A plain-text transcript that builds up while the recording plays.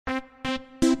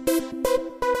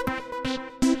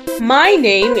My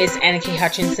name is Annika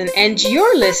Hutchinson, and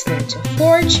you're listening to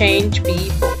For Change Be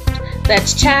Bold.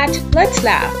 Let's chat, let's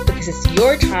laugh, because it's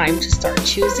your time to start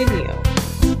choosing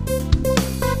you.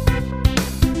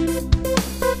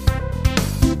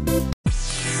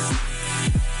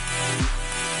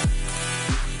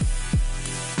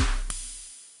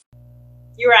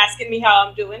 You were asking me how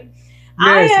I'm doing.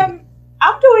 I Yes, am.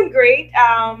 I'm doing great.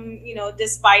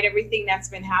 Despite everything that's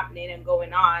been happening and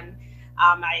going on,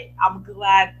 I'm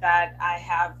glad that I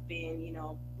have been,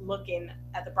 looking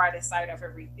at the brighter side of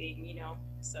everything.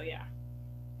 So yeah.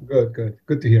 good, good,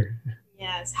 good to hear.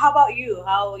 Yes. How about you?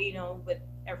 How, with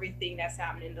everything that's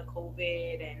happening, the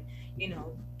COVID and,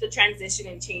 the transition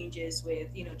and changes with,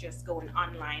 just going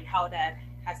online, how that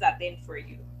has that been for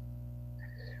you?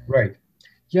 Right.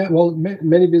 Yeah, well,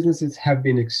 many businesses have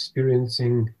been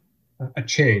experiencing a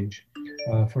change.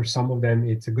 For some of them,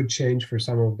 it's a good change. For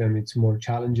some of them, it's more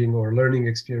challenging or learning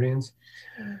experience.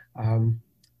 Um,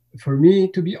 for me,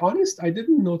 to be honest, I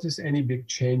didn't notice any big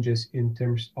changes in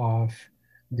terms of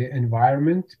the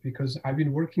environment because I've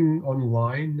been working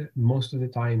online most of the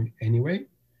time anyway.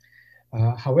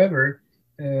 However,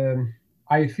 um,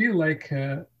 I feel like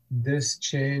this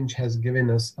change has given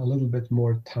us a little bit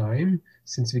more time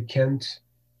since we can't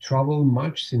travel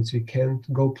much, since we can't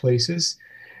go places.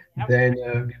 Yep. Then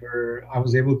I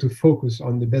was able to focus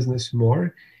on the business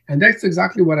more, and that's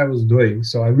exactly what I was doing.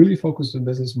 So I really focused on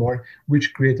business more,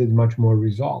 which created much more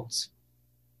results.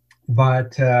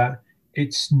 But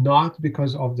it's not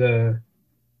because of the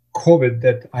COVID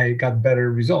that I got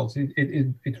better results.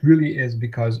 It really is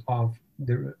because of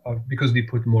because we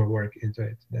put more work into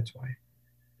it. That's why.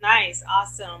 Nice,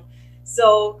 awesome.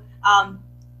 So,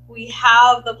 we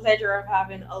have the pleasure of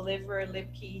having Oliver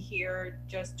Lipke here,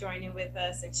 just joining with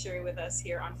us and sharing with us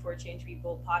here on For Change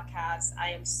People podcast. I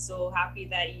am so happy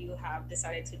that you have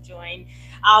decided to join.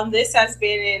 This has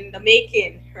been in the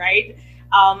making, right?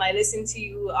 I listened to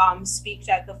you speak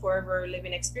at the Forever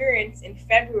Living Experience in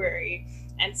February.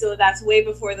 And so that's way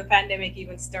before the pandemic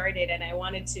even started. And I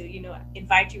wanted to,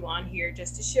 invite you on here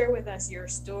just to share with us your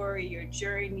story, your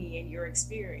journey, and your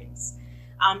experience.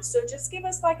 So just give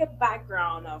us like a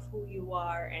background of who you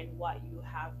are and what you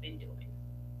have been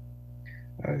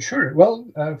doing. Sure. Well,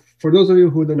 for those of you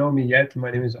who don't know me yet, my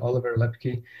name is Oliver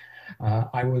Lepke.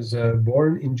 I was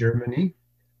born in Germany,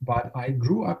 but I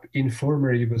grew up in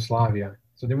former Yugoslavia.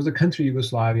 So there was a country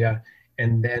Yugoslavia,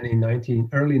 and then in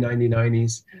early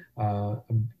 1990s,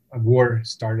 a war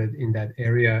started in that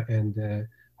area, and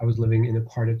I was living in a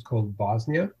part it's called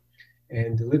Bosnia.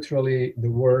 And literally,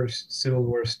 civil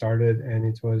war started, and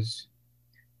it was,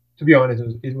 to be honest,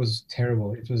 it was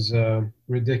terrible. It was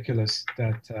ridiculous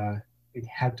that it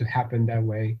had to happen that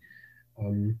way.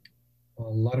 Um, a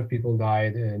lot of people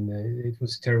died, and it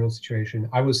was a terrible situation.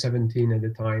 I was 17 at the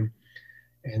time,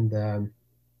 and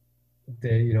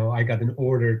I got an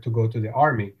order to go to the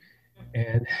army.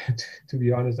 And to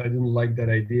be honest, I didn't like that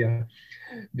idea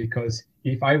because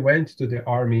if I went to the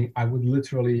army, I would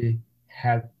literally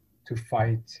have to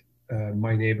fight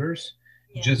my neighbors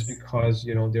just Yes. because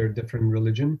they're a different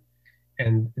religion,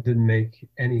 and it didn't make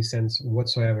any sense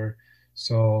whatsoever.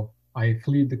 So I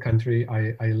fled the country.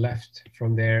 I left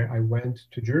from there. I went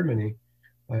to Germany,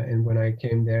 and when I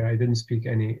came there, I didn't speak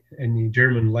any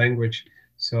German language.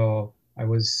 So I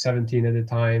was 17 at the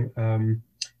time,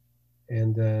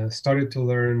 and started to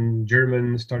learn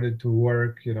German. Started to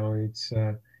work. It's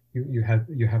you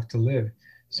have to live.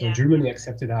 So Yeah. Germany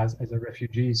accepted us as a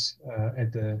refugees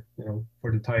at the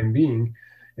for the time being,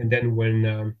 and then when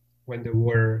the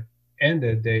war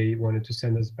ended, they wanted to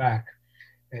send us back.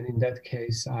 And in that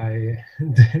case, I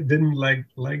didn't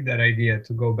like that idea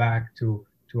to go back to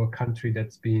a country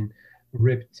that's been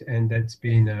ripped and that's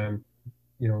been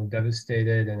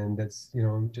devastated and that's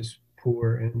just poor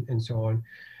and so on.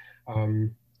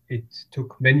 um, it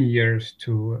took many years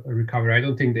to recover. I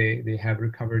don't think they have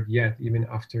recovered yet, even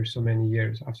after so many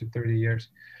years, after 30 years.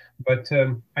 But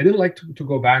I didn't like to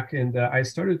go back, and I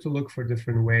started to look for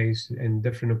different ways and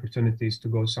different opportunities to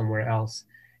go somewhere else.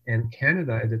 And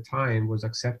Canada at the time was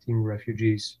accepting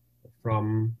refugees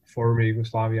from former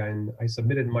Yugoslavia, and I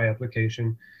submitted my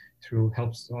application through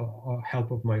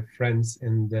help of my friends,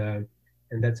 and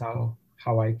that's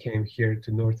how I came here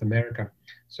to North America.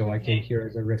 So I came Okay. here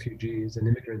as a refugee, as an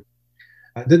immigrant.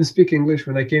 I didn't speak English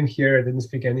when I came here. I didn't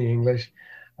speak any English.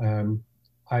 Um,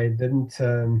 I didn't.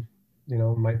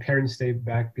 My parents stayed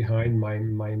back behind.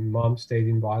 My mom stayed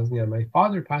in Bosnia. My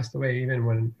father passed away even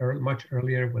much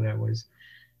earlier when I was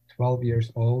 12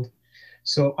 years old.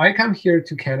 So I come here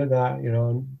to Canada.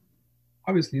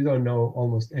 Obviously you don't know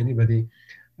almost anybody.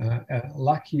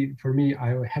 Lucky for me, I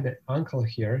had an uncle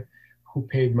here who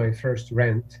paid my first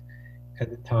rent, at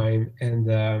the time, and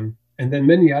then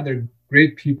many other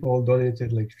great people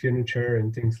donated like furniture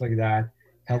and things like that,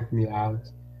 helped me out,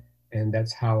 and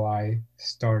that's how I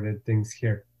started things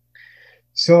here.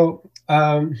 So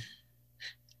at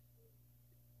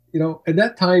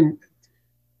that time,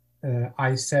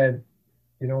 I said,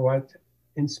 you know what,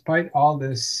 in spite all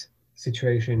this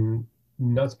situation,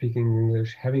 not speaking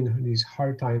English, having these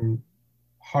hard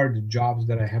jobs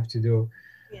that I have to do,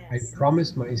 I Yes.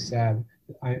 promised myself,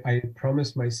 I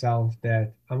promised myself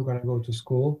that I'm gonna go to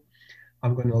school,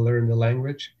 I'm gonna learn the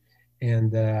language,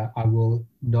 and I will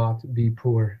not be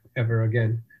poor ever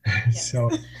again. Yes. So,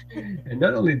 and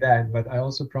not only that, but I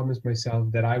also promised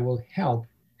myself that I will help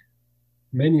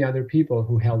many other people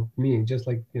who helped me, just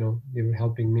like they were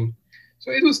helping me.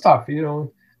 So it was tough,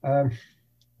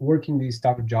 working these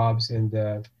tough jobs, and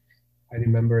I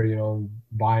remember,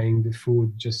 buying the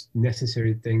food, just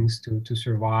necessary things to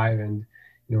survive, and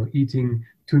eating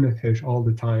tuna fish all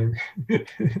the time.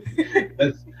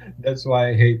 that's that's why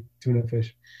I hate tuna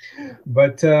fish.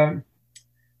 But uh,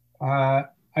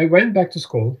 I went back to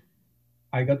school.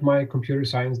 I got my computer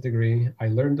science degree. I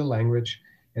learned the language,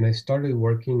 and I started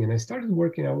working. And I started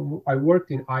working. I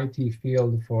worked in IT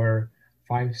field for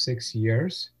 5 6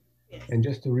 years, Yes. and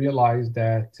just to realize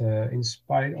that in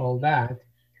spite all that,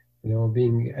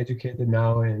 being educated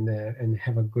now, and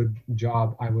have a good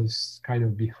job, I was kind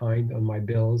of behind on my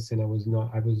bills, and I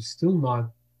was still not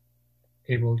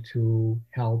able to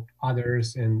help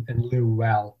others and live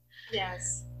well.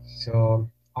 Yes. So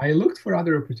I looked for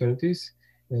other opportunities.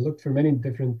 I looked for many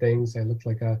different things. I looked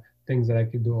like things that I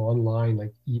could do online,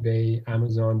 like eBay,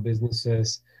 Amazon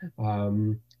businesses,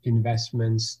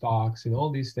 investments, stocks, and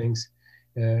all these things.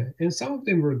 And some of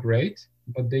them were great,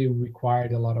 but they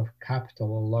required a lot of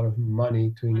capital, a lot of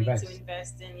money to Money to invest,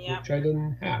 invest in. Yep. which I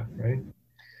didn't have, right?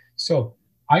 So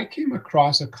I came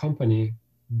across a company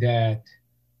that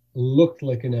looked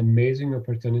like an amazing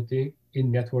opportunity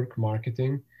in network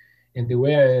marketing. And the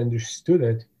way I understood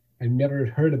it, I never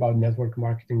heard about network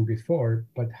marketing before,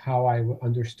 but how I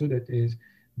understood it is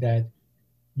that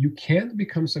you can't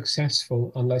become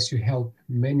successful unless you help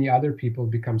many other people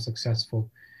become successful.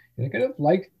 And I kind of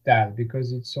like that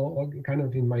because it's all kind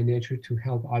of in my nature to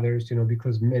help others,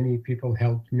 because many people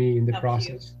helped me in the Help you.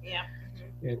 process Yeah.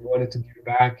 and wanted to give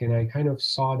back. And I kind of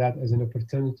saw that as an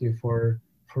opportunity for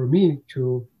me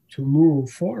to move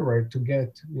forward, to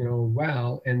get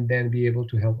well, and then be able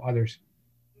to help others.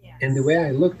 And the Yes. way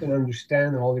I looked and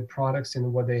understand all the products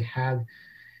and what they had,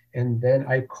 and then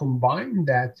I combined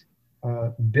that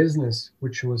business,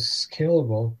 which was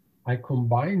scalable. I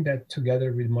combined that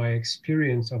together with my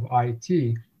experience of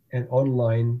IT and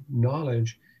online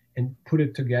knowledge, and put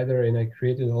it together, and I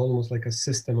created almost like a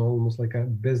system, almost like a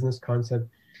business concept.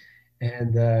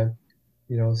 And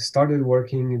started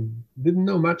working. Didn't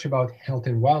know much about health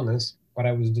and wellness, but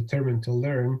I was determined to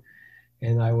learn,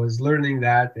 and I was learning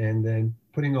that, and then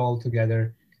putting all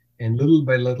together, and little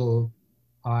by little,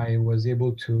 I was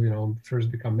able to first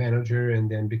become manager, and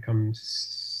then become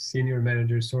senior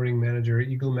manager, soaring manager,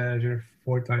 eagle manager,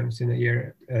 4 times in a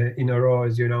year, in a row,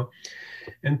 as you know,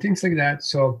 and things like that.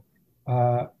 So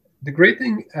uh, the great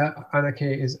thing,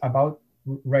 Anake, is about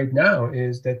right now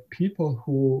is that people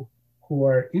who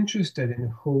are interested and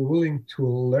who are willing to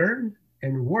learn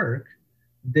and work,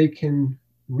 they can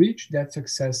reach that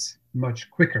success much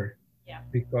quicker Yeah.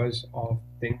 because of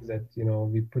things that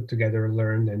we put together,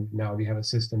 learned, and now we have a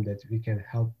system that we can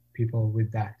help people with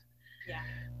that. Yeah.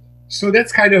 So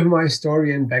that's kind of my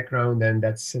story and background, and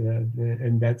that's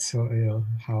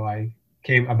how I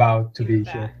came about to Give it be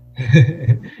here,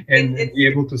 back. and It's be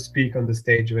able to speak on the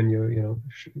stage when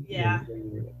yeah. when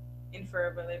you were In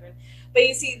forever living. But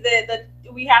you see, the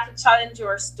we have to challenge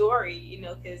your story,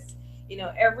 because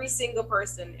every single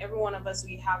person, every one of us,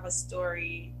 we have a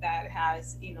story that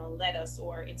has led us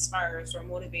or inspired us or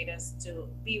motivate us to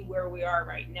be where we are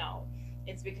right now.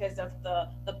 It's because of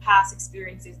the past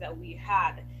experiences that we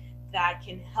had that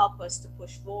can help us to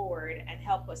push forward and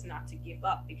help us not to give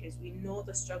up because we know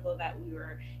the struggle that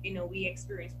we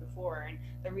experienced before, and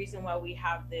the reason why we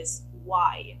have this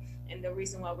why, and the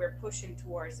reason why we're pushing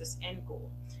towards this end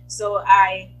goal. So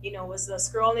I, was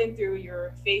scrolling through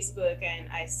your Facebook,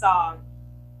 and I saw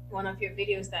one of your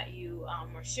videos that you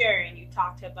were sharing. You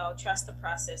talked about trust the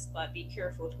process, but be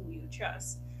careful who you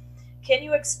trust. Can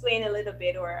you explain a little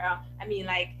bit, or I mean,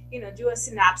 like, do a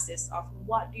synopsis of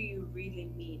what do you really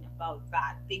mean about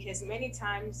that? Because many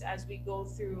times as we go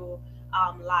through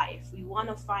life, we want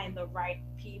to find the right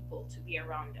people to be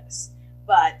around us,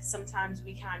 but sometimes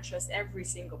we can't trust every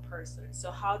single person.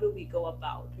 So how do we go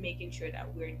about making sure that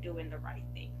we're doing the right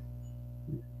thing?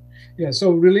 Yeah,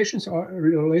 so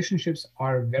relationships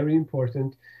are very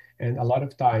important, and a lot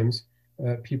of times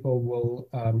people will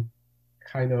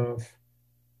kind of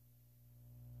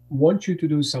want you to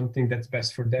do something that's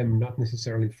best for them, not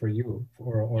necessarily for you, Yeah.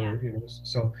 or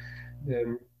so.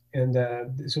 The, and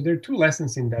so there are two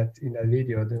lessons in that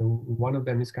video. One of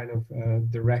them is kind of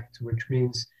direct, which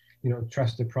means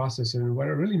trust the process. And what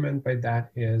I really meant by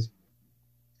that is,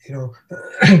 you know,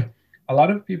 a lot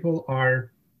of people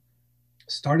are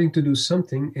starting to do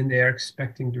something and they are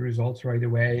expecting the results right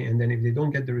away, and then if they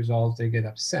don't get the results, they get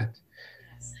upset.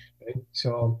 Yes. Right?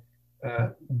 So, uh,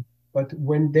 but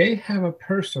when they have a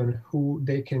person who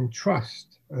they can trust,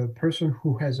 a person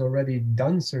who has already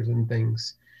done certain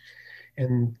things,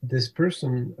 and this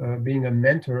person being a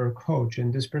mentor or coach,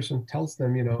 and this person tells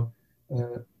them,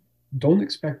 uh, don't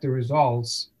expect the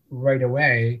results right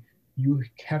away. You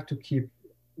have to keep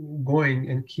going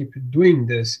and keep doing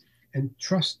this and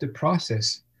trust the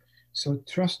process. So,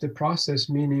 trust the process,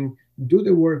 meaning do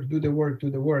the work, do the work, do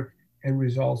the work, and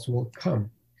results will come.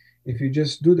 If you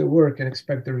just do the work and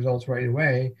expect the results right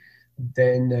away,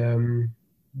 then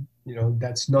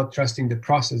that's not trusting the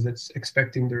process. That's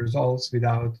expecting the results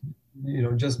without,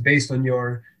 just based on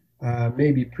your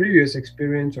maybe previous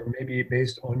experience, or maybe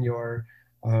based on your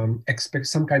expect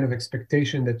some kind of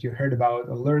expectation that you heard about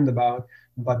or learned about,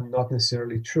 but not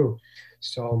necessarily true.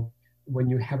 So when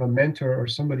you have a mentor or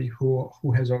somebody who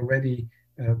has already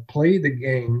played the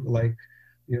game, like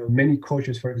many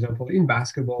coaches, for example, in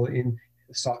basketball, in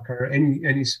soccer,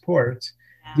 any sport,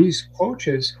 Yeah. these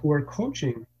coaches who are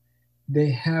coaching, they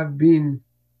have been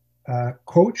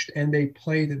coached and they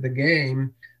played the game.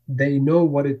 They know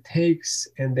what it takes,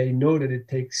 and they know that it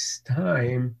takes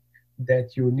time, that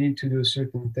you need to do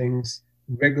certain things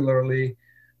regularly,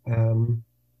 um,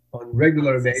 on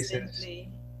regular basis Consistently.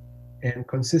 and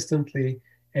consistently.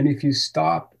 And if you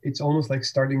stop, it's almost like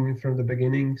starting from the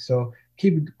beginning. So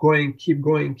keep going, keep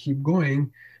going, keep going,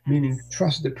 meaning Yes.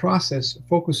 trust the process,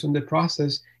 focus on the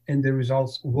process, and the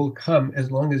results will come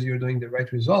as long as you're doing the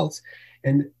right results.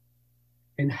 And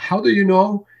how do you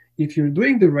know if you're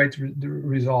doing the right the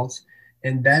results?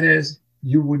 And that is,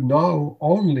 you would know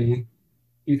only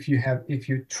if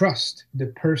you trust the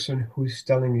person who's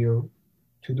telling you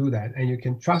to do that. And you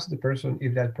can trust the person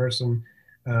if that person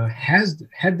has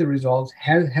had the results,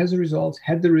 has the results,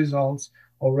 had the results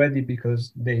already,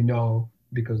 because they know,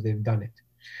 because they've done it.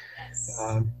 Yes.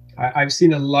 I've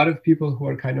seen a lot of people who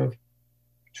are kind of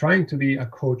trying to be a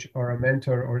coach or a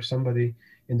mentor or somebody,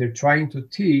 and they're trying to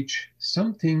teach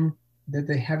something that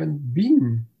they haven't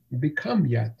become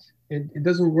yet. It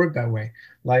doesn't work that way.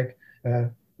 Like, uh,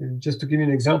 just to give you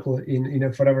an example, in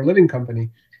a forever living company,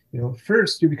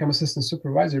 first you become assistant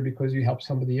supervisor because you help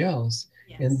somebody else,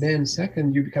 and Yes. then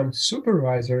second you become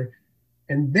supervisor,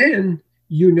 and then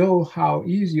you know how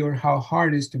easy or how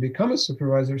hard it is to become a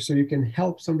supervisor, so you can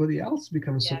help somebody else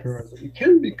become a Yes. supervisor.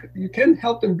 You can't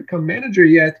help them become manager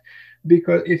yet,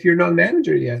 because if you're not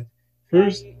manager yet, Yeah.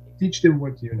 first teach them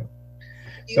what you know.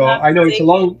 You So have I to know it's a take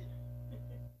it. long,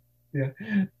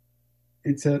 yeah,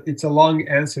 it's a long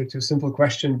answer to a simple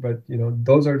question, but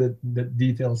those are the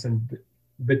details and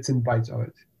bits and bytes of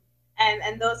it.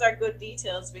 And those are good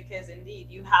details, because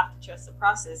indeed you have to trust the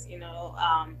process.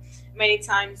 Many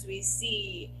times we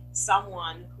see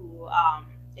someone who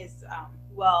is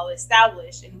well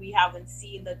established, and we haven't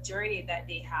seen the journey that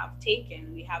they have taken.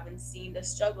 We haven't seen the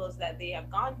struggles that they have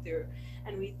gone through,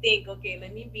 and we think, okay,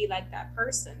 let me be like that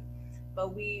person.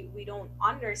 But we don't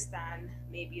understand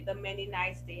maybe the many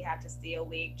nights they had to stay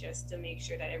awake just to make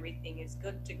sure that everything is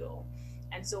good to go.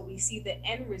 And so we see the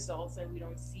end results, and we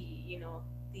don't see,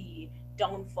 the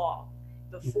downfall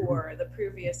Mhm. before the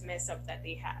previous mess up that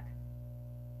they had.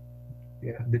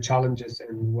 Yeah, the challenges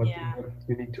and Yeah. what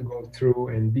you need to go through,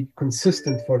 and be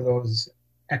consistent for those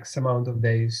X amount of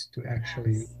days to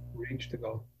actually Yes. reach the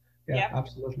goal. Yeah, Yep.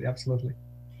 absolutely, absolutely.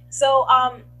 So,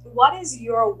 what is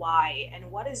your why,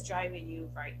 and what is driving you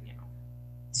right now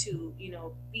to,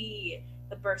 be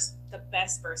the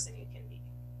best person you can be?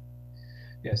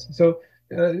 Yes. So,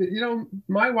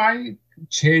 my why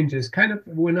changes kind of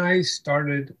when I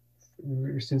started.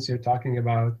 Since you're talking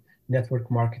about network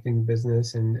marketing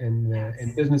business, and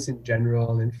Yes. business in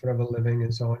general, and forever living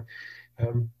and so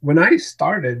on. When I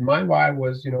started, my why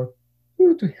was,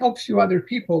 to help few other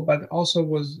people, but also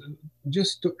was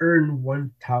just to earn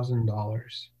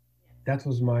 $1,000. That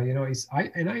was my,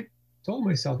 I told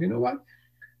myself, you know what?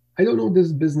 I don't know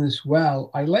this business well.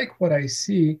 I like what I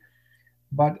see,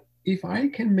 but if I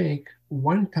can make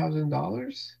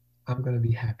 $1,000, I'm gonna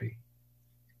be happy.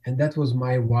 And that was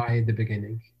my why at the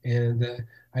beginning. And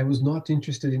I was not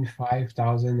interested in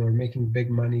 5,000 or making big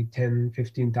money, 10,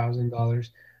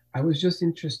 $15,000. I was just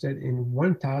interested in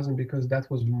 1,000 because that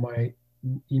was my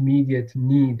immediate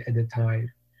need at the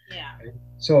time. Yeah. Right?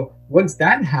 So once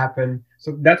that happened,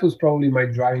 so that was probably my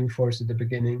driving force at the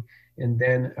beginning. And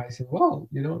then I said, well,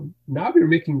 now we're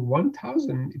making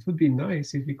 1,000. It would be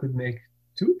nice if we could make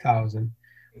 2,000.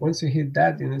 Once I hit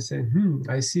that, and I said,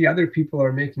 I see other people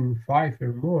are making five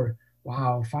or more.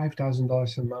 Wow,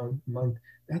 $5,000 a month.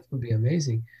 That would be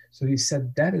amazing. So he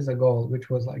set that as a goal, which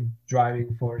was like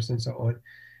driving force and so on,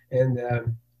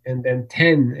 and then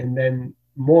 10, and then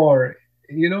more.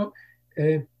 You know,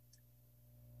 uh,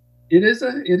 it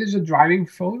is a driving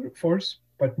force,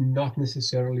 but not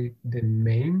necessarily the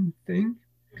main thing.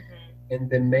 Hmm. And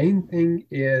the main thing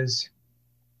is,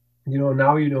 now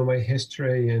my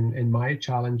history and my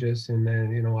challenges, and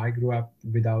then I grew up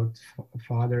without a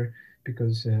father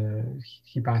because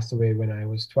he passed away when I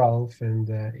was 12, and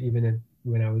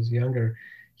when I was younger,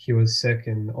 he was sick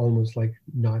and almost like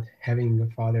not having a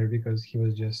father because he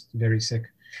was just very sick.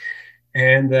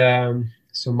 And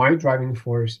so my driving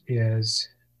force is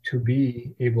to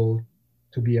be able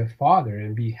to be a father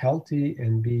and be healthy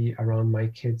and be around my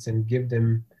kids and give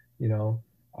them, you know,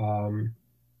 um,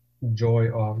 joy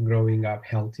of growing up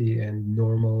healthy and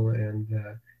normal, and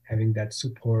having that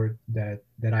support that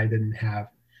I didn't have.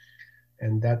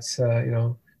 And that's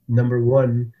number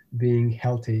one, being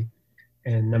healthy,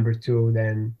 and number two,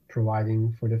 then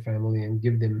providing for the family and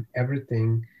give them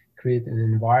everything, create an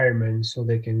environment so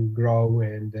they can grow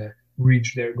and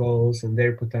reach their goals and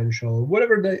their potential,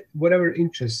 whatever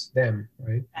interests them,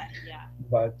 right? Yeah.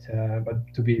 But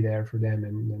to be there for them,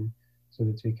 and so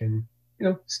that we can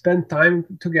spend time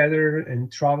together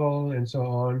and travel and so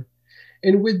on,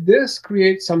 and with this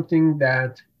create something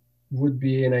that would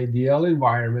be an ideal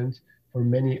environment for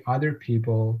many other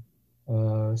people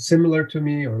similar to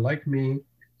me or like me,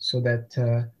 so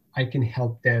that I can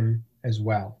help them as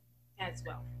well. As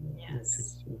well. Which Yes.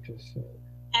 is, which is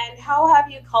And how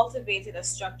have you cultivated a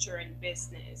structure in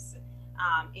business,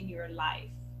 in your life,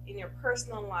 in your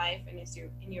personal life, and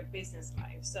in your business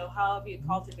life? So how have you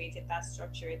cultivated that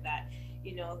structure that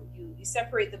you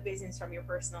separate the business from your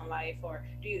personal life, or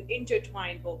do you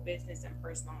intertwine both business and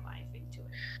personal life into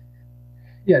it?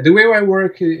 yeah, the way I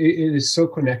work, it is so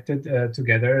connected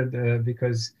together,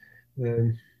 because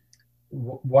the,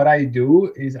 what I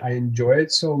do is I enjoy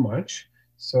it so much.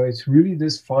 So it's really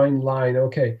this fine line.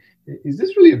 Okay, is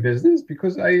this really a business?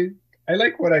 Because I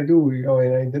like what I do,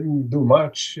 and I didn't do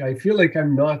much. I feel like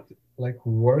I'm not like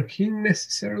working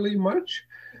necessarily much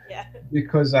Yeah.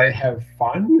 because I have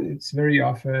fun. It's very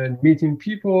often meeting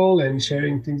people and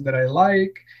sharing Hmm. things that I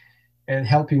like and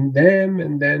helping them,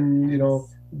 and then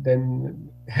Yes.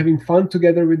 having fun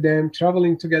together with them,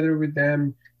 traveling together with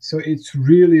them. So it's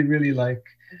really, really like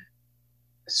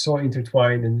so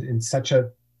intertwined and in such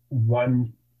a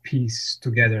one piece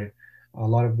together. A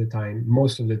lot of the time,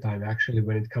 most of the time actually,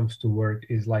 when it comes to work,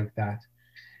 is like that.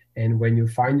 And when you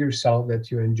find yourself that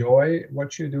you enjoy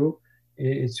what you do,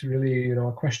 it's really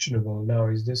questionable. Now,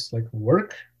 is this like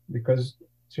work? Because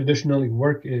traditionally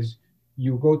work is,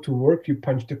 you go to work, you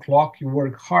punch the clock, you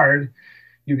work hard,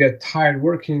 you get tired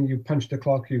working, you punch the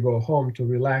clock, you go home to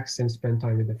relax and spend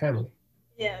time with the family.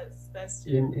 Yes, that's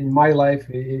true. In my life,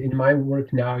 in my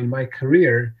work now, in my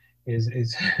career, is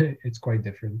it's quite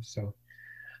different. So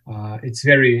it's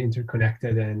very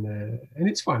interconnected, and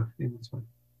it's fun. It's fun.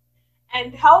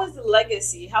 And how is the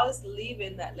legacy? How is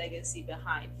leaving that legacy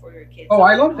behind for your kids? Oh,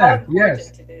 I love How that. Yes.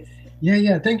 important it is? Yeah,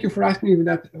 yeah. Thank you for asking me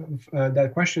that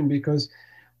question, because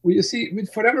you see,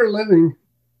 with Forever Living,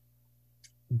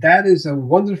 that is a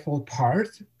wonderful part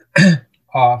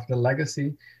of the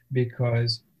legacy,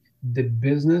 because the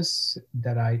business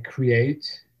that I create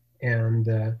and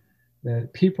the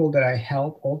people that I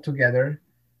help all together,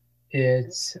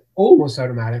 it's almost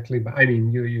automatically. But I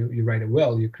mean, you write a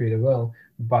will, you create a will,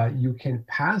 but you can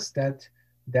pass that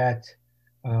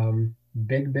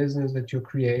big business that you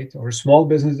create, or small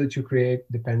business that you create,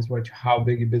 depends how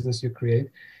big a business you create.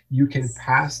 You can Yes.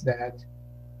 pass that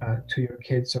to your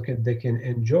kids, so they can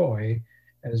enjoy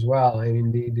as well. I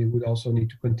mean, they would also need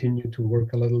to continue to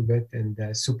work a little bit and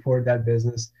support that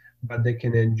business, but they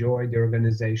can enjoy the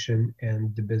organization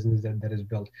and the business that is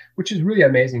built, which is really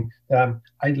amazing.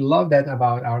 I love that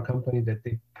about our company, that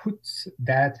they put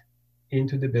that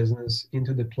into the business,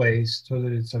 into the place, so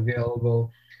that it's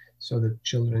available, so that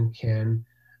children can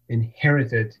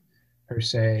inherit it per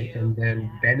se, You. and then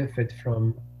Yeah. benefit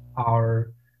from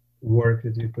our work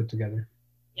that we put together.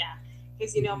 Yeah,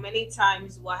 because Mhm. many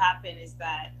times what happened is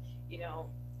that you know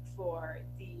for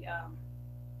the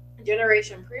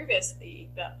generation previously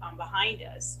behind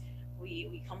us,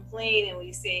 we complain and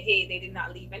we say, hey, they did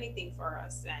not leave anything for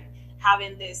us, and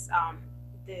having this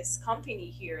this company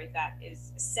here that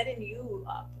is setting you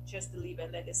up just to leave a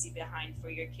legacy behind for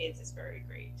your kids is very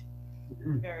great.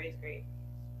 Mhm. Very great.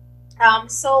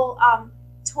 So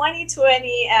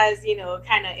 2020, as you know,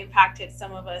 kind of impacted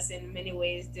some of us in many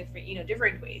ways, different,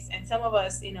 different ways. And some of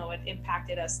us, it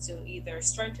impacted us to either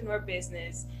strengthen our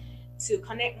business, to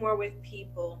connect more with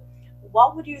people.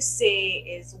 What would you say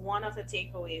is one of the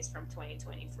takeaways from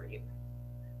 2020 for you?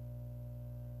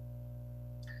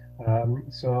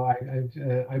 So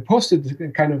I posted a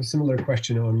kind of similar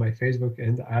question on my Facebook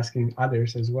and asking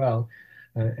others as well,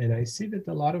 and I see that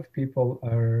a lot of people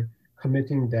are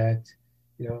committing that,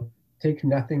 you know, take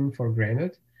nothing for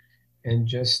granted and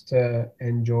just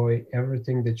enjoy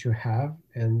everything that you have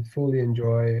and fully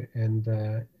enjoy, and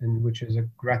which is a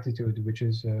gratitude, which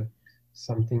is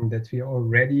something that we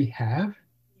already have.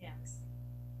 Yes.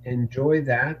 Enjoy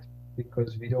that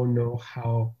because we don't know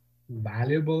how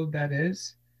valuable that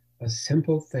is. A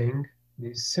simple thing,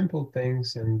 these simple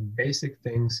things and basic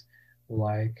things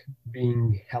like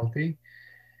being healthy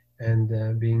and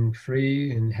being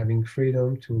free and having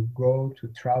freedom to go to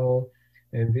travel,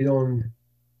 and we don't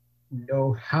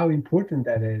know how important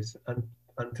that is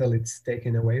until it's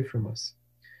taken away from us.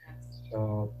 Yes.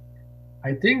 So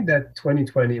I think that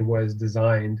 2020 was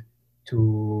designed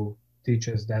to teach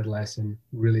us that lesson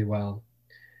really well.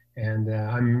 And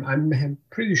I'm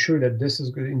pretty sure that this is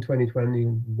good in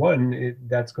 2021.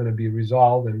 That's going to be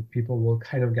resolved, and people will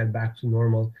kind of get back to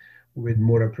normal with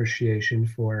more appreciation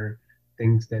for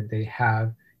things that they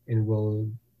have, and will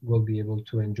be able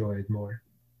to enjoy it more.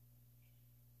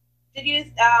 Did you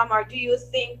or do you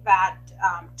think that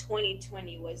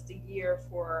 2020 was the year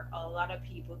for a lot of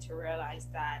people to realize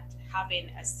that having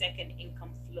a second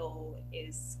income flow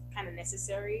is kind of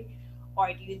necessary,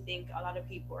 or do you think a lot of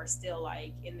people are still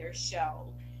like in their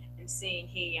shell and saying,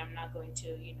 "Hey, I'm not going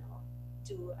to,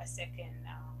 do a second,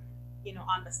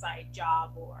 on the side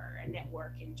job or a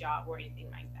networking job or anything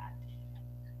like that."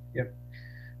 Yep,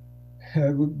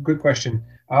 good question.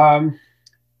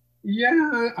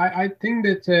 Yeah, I think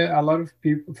that a lot of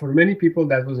people, for many people,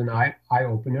 that was an eye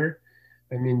opener.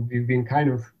 I mean, we've been kind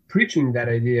of preaching that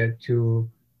idea to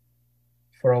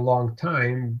for a long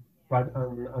time, but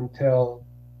until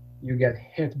you get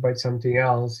hit by something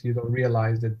else, you don't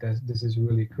realize that this is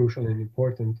really crucial and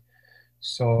important.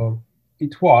 So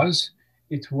it was,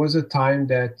 it was a time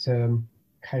that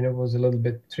kind of was a little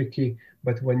bit tricky.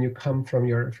 But when you come from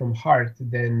your from heart,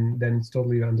 then it's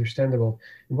totally understandable.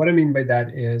 And what I mean by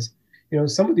that is,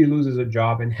 somebody loses a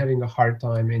job and having a hard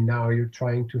time, and now you're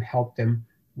trying to help them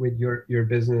with your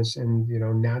business, and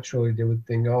naturally they would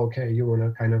think, oh, okay, you want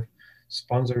to kind of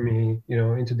sponsor me,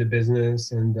 into the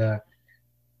business, and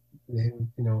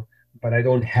but I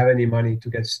don't have any money to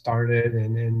get started,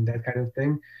 and that kind of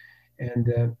thing.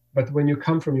 And but when you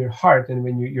come from your heart, and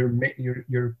when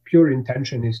your pure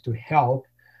intention is to help,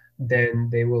 then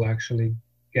they will actually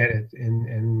get it,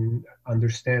 and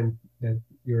understand that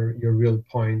your real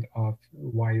point of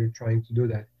why you're trying to do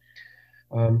that.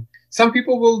 Some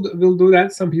people will do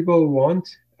that, some people won't,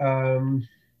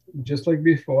 just like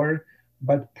before.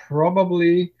 But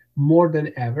probably more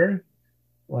than ever,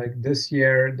 like this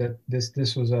year, that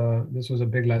this was a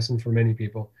big lesson for many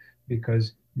people,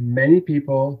 because many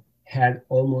people had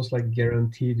almost like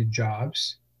guaranteed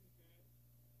jobs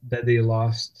that they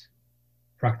lost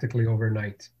practically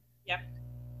overnight. Yep.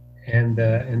 And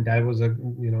that was a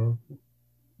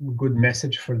good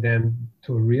message for them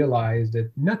to realize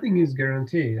that nothing is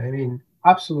guaranteed. I mean,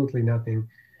 absolutely nothing.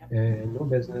 Yep. No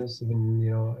business,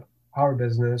 even our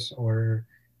business, or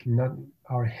not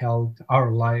our health,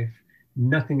 our life.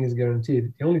 Nothing is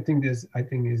guaranteed. The only thing is, I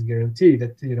think, is guaranteed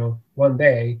that one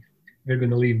day we're going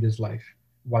to leave this life,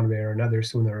 one way or another,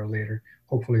 sooner or later.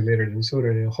 Hopefully later than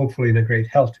sooner, and hopefully in a great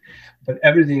health. But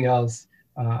everything else,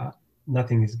 uh,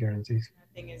 nothing is guaranteed.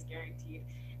 Nothing is guaranteed.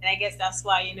 And I guess that's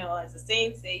why, as the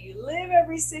saints say, you live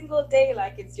every single day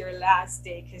like it's your last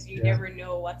day, because you Yeah. never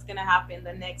know what's going to happen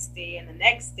the next day and the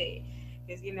next day,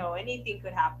 because, anything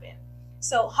could happen.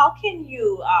 So, how can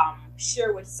you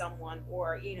share with someone,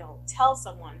 or, tell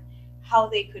someone how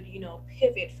they could,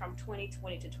 pivot from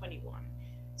 2020 to 21?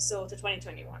 So, to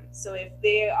 2021. So, if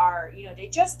they are, they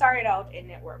just started out in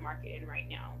network marketing right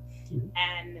now, Mhm.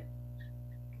 and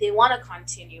they want to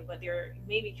continue, but they're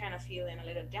maybe kind of feeling a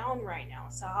little down right now.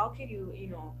 So how could you,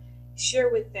 share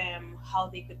with them how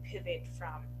they could pivot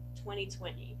from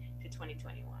 2020 to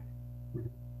 2021?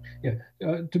 Yeah.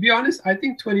 To be honest, I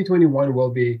think 2021 will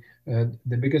be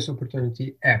the biggest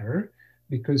opportunity ever,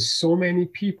 because so many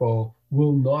people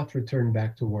will not return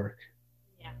back to work.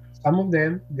 Yeah. Some of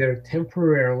them, they're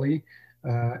temporarily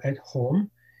at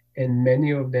home, and many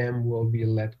of them will be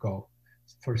let go.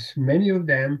 For many of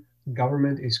them,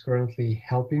 government is currently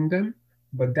helping them,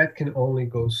 but that can only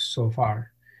go so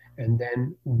far. And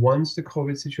then once the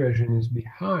COVID situation is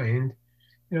behind,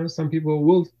 some people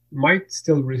will might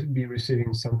still be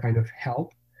receiving some kind of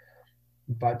help,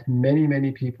 but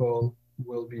many people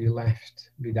will be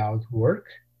left without work,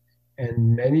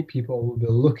 and many people will be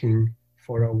looking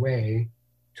for a way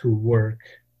to work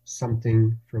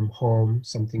something from home,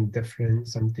 something different,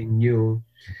 something new.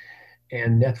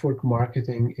 And network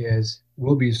marketing is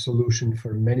will be a solution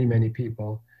for many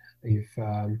people if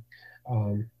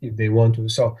they want to.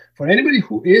 So for anybody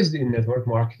who is in network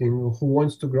marketing, who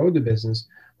wants to grow the business,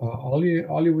 all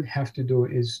you would have to do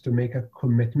is to make a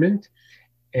commitment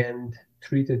and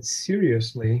treat it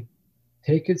seriously.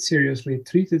 Take it seriously,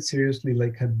 treat it seriously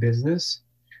like a business,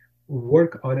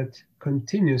 work on it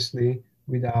continuously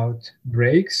without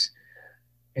breaks.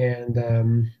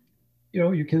 And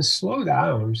you can slow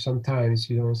down sometimes.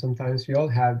 Sometimes we all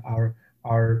have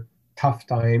our tough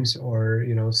times, or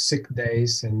sick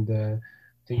days, and Yeah.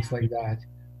 things like that.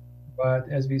 But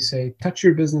as we say, touch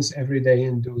your business every day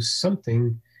and do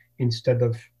something instead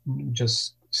of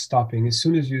just stopping. As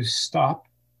soon as you stop,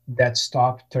 that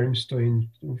stop turns to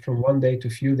from one day to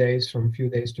few days, from few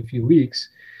days to few weeks.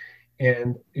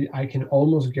 And I can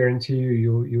almost guarantee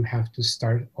you have to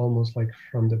start almost like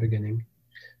from the beginning.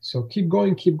 So keep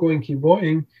going, keep going, keep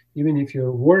going, even if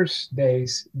your worst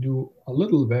days do a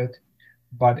little bit.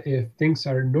 But if things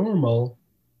are normal,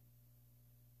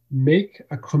 make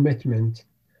a commitment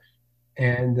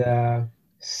and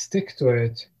stick to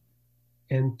it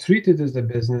and treat it as a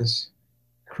business.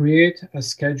 Create a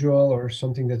schedule or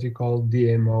something that you call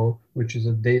DMO, which is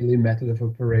a daily method of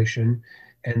operation,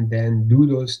 and then do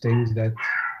those things that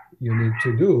you need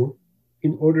to do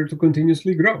in order to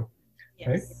continuously grow,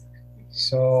 right? Yes.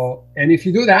 So, and if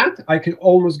you do that, I can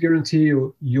almost guarantee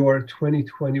you your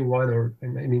 2021, or I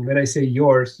mean, when I say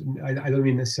yours, I don't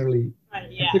mean necessarily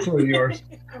Yeah. particularly yours,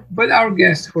 but our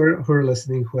guests who are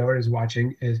listening, whoever is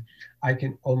watching, is I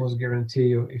can almost guarantee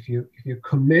you, if you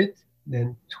commit,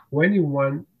 then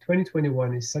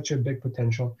 2021 is such a big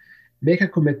potential. Make a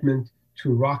commitment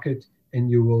to rock it, and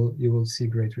you will see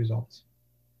great results.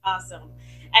 Awesome.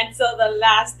 And so the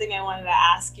last thing I wanted to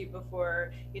ask you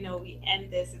before, we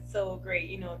end this, it's so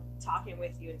great, talking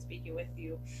with you and speaking with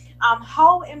you.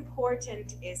 How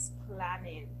important is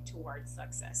planning towards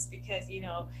success? Because,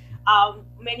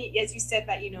 many, as you said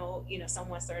that,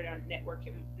 someone started on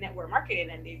network marketing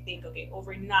and they think, okay,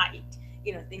 overnight,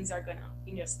 things are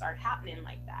gonna, start happening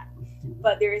like that.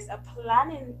 But there is a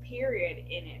planning period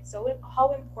in it. So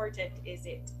how important is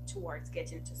it towards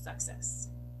getting to success?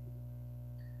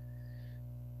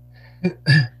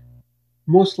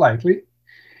 Most likely,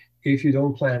 if you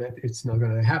don't plan it, it's not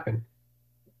going to happen.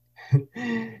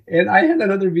 And I had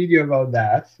another video about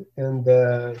that, and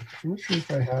I'm not sure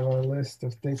if I have a list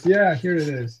of things. Yeah, here it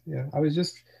is. Yeah, I was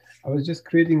just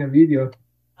creating a video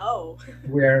Oh.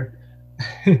 where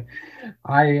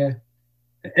I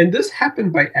and this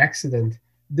happened by accident.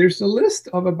 There's a list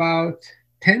of about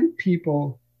 10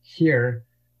 people here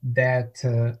that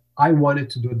I wanted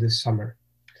to do this summer,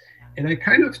 and I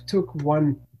kind of took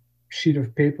one sheet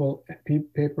of paper,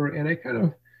 and I kind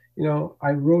of,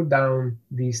 I wrote down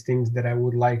these things that I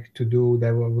would like to do, that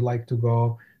I would like to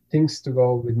go, things to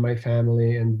go with my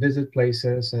family and visit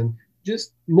places, and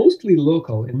just mostly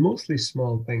local and mostly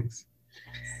small things.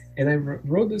 Yes. And I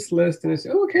wrote this list, and I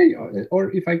said, oh, okay.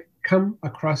 Or if I come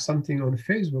across something on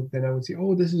Facebook, then I would say,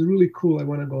 oh, this is really cool, I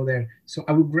want to go there. So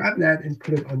I would grab that and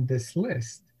put it on this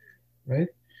list, right?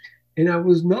 And I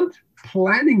was not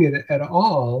planning it at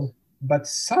all, but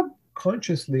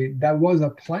subconsciously that was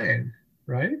a plan,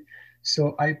 right?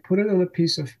 So I put it on a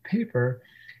piece of paper,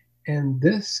 and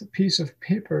this piece of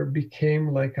paper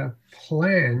became like a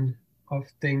plan of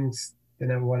things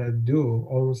that I want to do,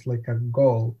 almost like a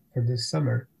goal for this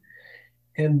summer.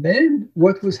 And then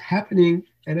what was happening,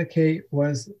 NK,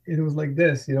 was it was like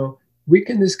this,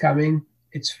 weekend is coming,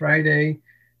 it's Friday,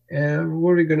 and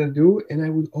what are we gonna do? And I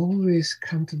would always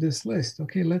come to this list.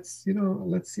 Okay, let's see.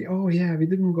 Oh yeah, we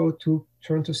didn't go to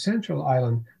Toronto Central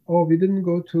Island. Oh, we didn't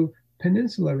go to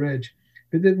Peninsula Ridge.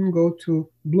 We didn't go to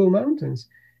Blue Mountains.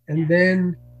 And Yes.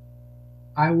 then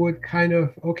I would kind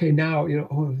of, okay, now,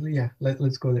 oh yeah,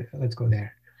 let's go there. Let's go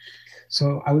there.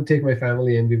 So I would take my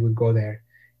family and we would go there.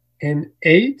 And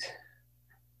 8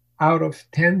 out of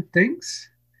 10 things,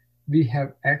 we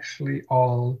have actually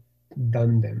all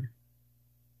done them.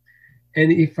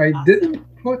 And if I Awesome.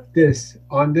 didn't put this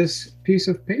on this piece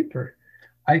of paper,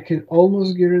 I can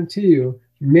almost guarantee you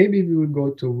maybe we would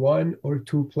go to one or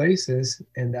two places,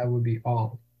 and that would be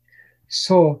all.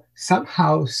 So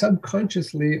somehow,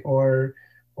 subconsciously, or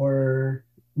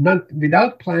not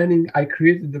without planning, I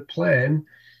created the plan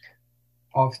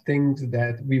of things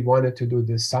that we wanted to do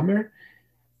this summer.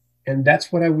 And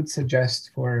that's what I would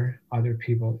suggest for other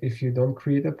people. If you don't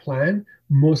create a plan,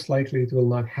 most likely it will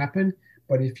not happen.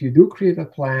 But if you do create a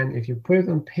plan, if you put it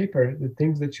on paper, the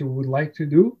things that you would like to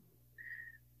do,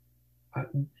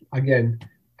 again,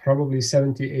 probably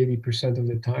 70-80% of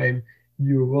the time,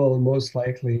 you will most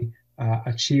likely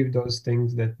achieve those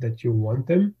things that you want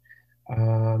them.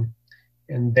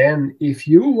 And then if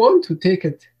you want to take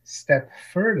it step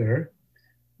further,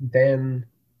 then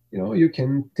you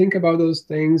can think about those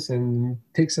things and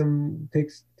take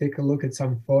a look at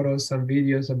some photos, some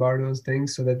videos about those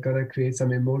things, so that's gonna create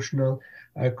some emotional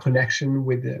connection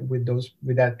with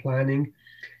that planning,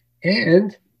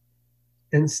 and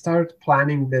start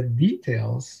planning the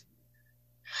details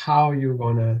how you're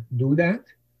gonna do that.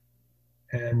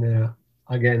 And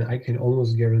again, I can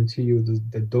almost guarantee you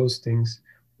that those things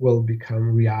will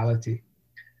become reality.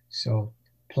 So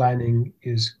planning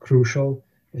is crucial.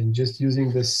 And just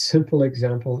using this simple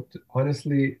example,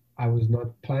 honestly, I was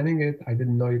not planning it. I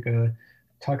didn't know you're gonna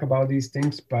talk about these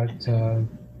things, but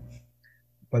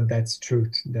that's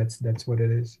truth. That's what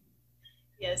it is.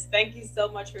 Yes, thank you so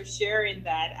much for sharing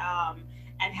that.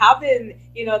 And having,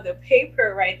 the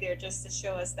paper right there just to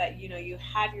show us that, you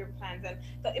had your plans. And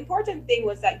the important thing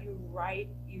was that you write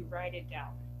it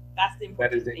down. That's the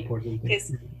That is important the thing. important thing.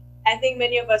 Because I think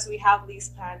many of us, we have these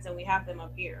plans and we have them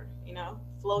up here,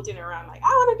 floating around like, I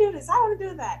want to do this, I want to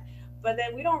do that. But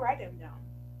then we don't write them down.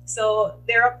 So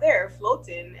they're up there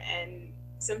floating. And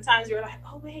sometimes you're like,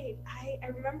 oh, wait, I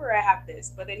remember I have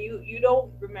this. But then you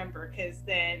don't remember because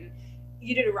then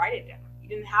you didn't write it down. You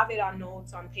didn't have it on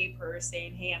notes on paper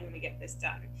saying, hey, I'm going to get this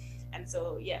done. And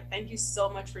so, yeah, thank you so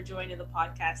much for joining the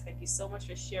podcast. Thank you so much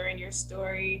for sharing your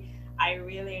story. I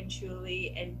really and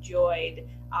truly enjoyed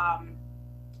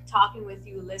talking with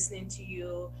you, listening to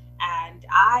you. And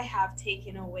I have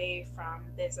taken away from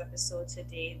this episode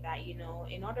today that,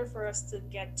 in order for us to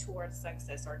get towards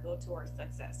success or go towards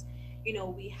success,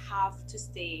 we have to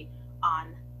stay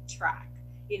on track.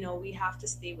 We have to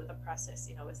stay with the process.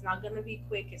 It's not going to be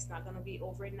quick. It's not going to be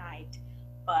overnight.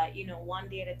 But, one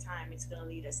day at a time, it's going to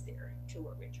lead us there to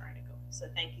where we're trying to go. So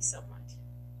thank you so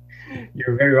much.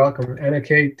 You're very welcome, Anna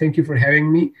Kay. Thank you for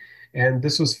having me. And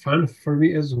this was fun for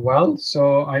me as well.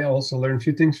 So I also learned a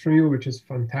few things from you, which is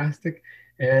fantastic.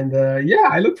 And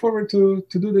I look forward to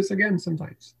do this again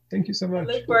sometimes. Thank you so much.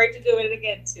 I look forward to doing it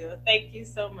again too. Thank you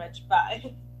so much.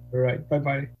 Bye. All right.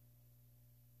 Bye-bye.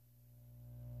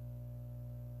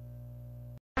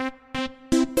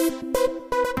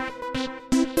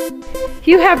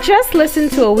 You have just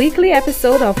listened to a weekly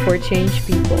episode of For Change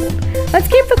People. Let's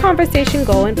keep the conversation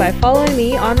going by following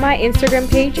me on my Instagram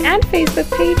page and Facebook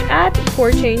page at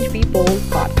For Change People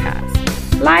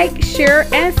Podcast. Like, share,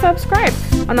 and subscribe.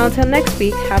 And until next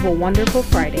week, have a wonderful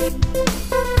Friday.